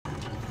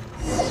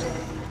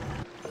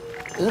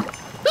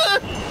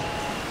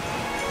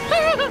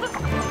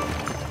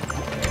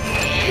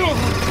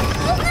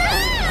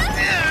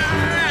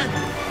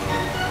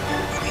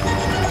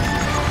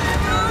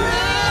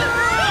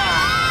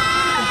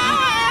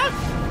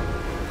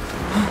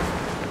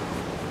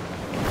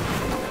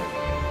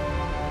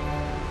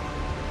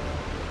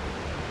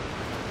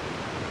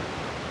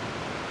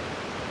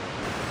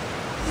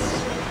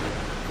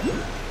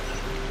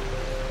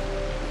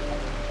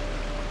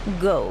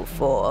Go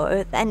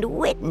forth and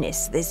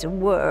witness this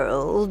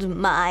world,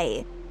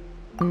 my...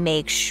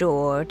 Make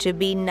sure to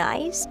be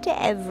nice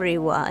to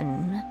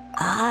everyone.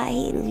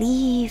 I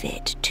leave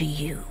it to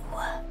you.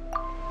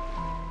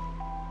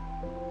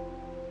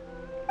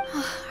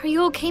 Are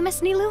you okay,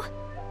 Miss Nilou?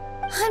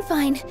 I'm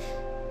fine,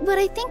 but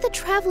I think the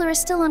Traveler is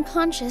still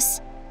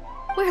unconscious.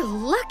 We're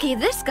lucky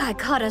this guy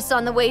caught us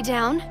on the way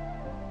down.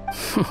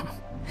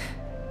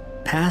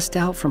 Passed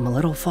out from a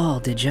little fall,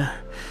 did ya?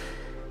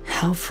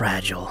 How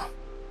fragile.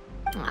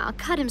 I'll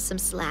cut him some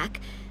slack.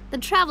 The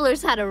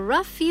Traveler's had a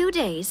rough few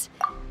days.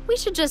 We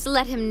should just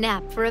let him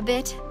nap for a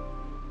bit.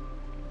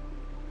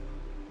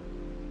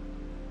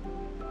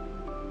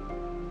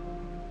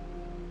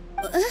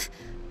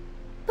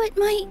 But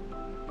my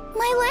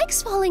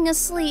leg's falling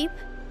asleep.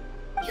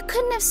 You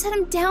couldn't have set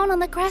him down on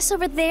the grass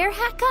over there,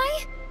 Hat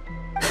Guy?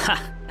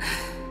 Ha!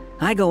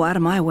 I go out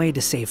of my way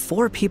to save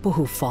 4 people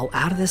who fall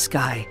out of the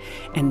sky,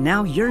 and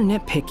now you're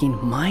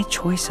nitpicking my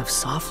choice of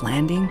soft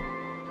landing?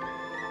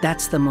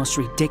 That's the most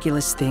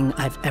ridiculous thing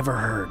I've ever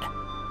heard.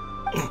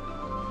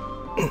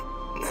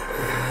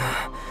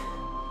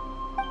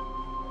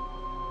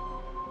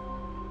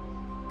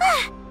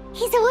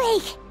 He's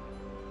awake!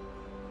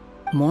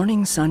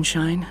 Morning,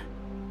 sunshine.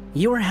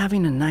 You were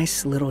having a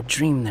nice little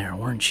dream there,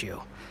 weren't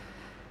you?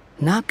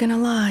 Not gonna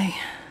lie,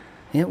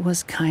 it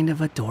was kind of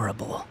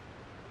adorable.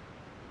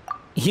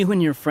 You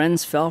and your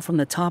friends fell from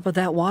the top of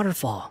that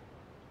waterfall,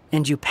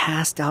 and you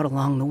passed out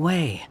along the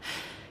way.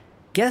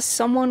 Guess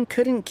someone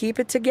couldn't keep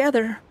it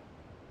together.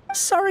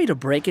 Sorry to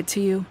break it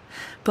to you,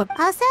 but...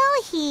 Also,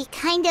 he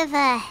kind of,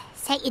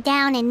 set you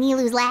down in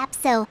Nilou's lap,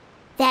 so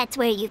that's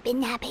where you've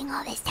been napping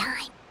all this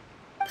time.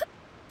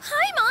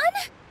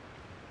 Paimon!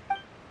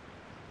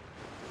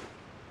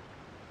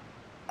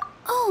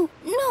 Oh,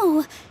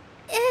 no.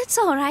 It's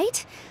all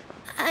right.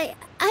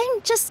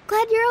 I'm just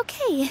glad you're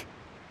okay.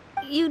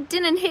 You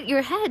didn't hit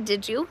your head,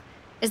 did you?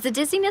 Is the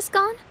dizziness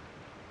gone?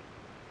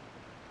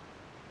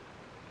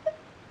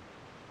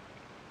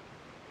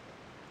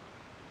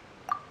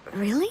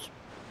 Really?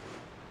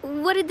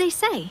 What did they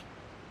say?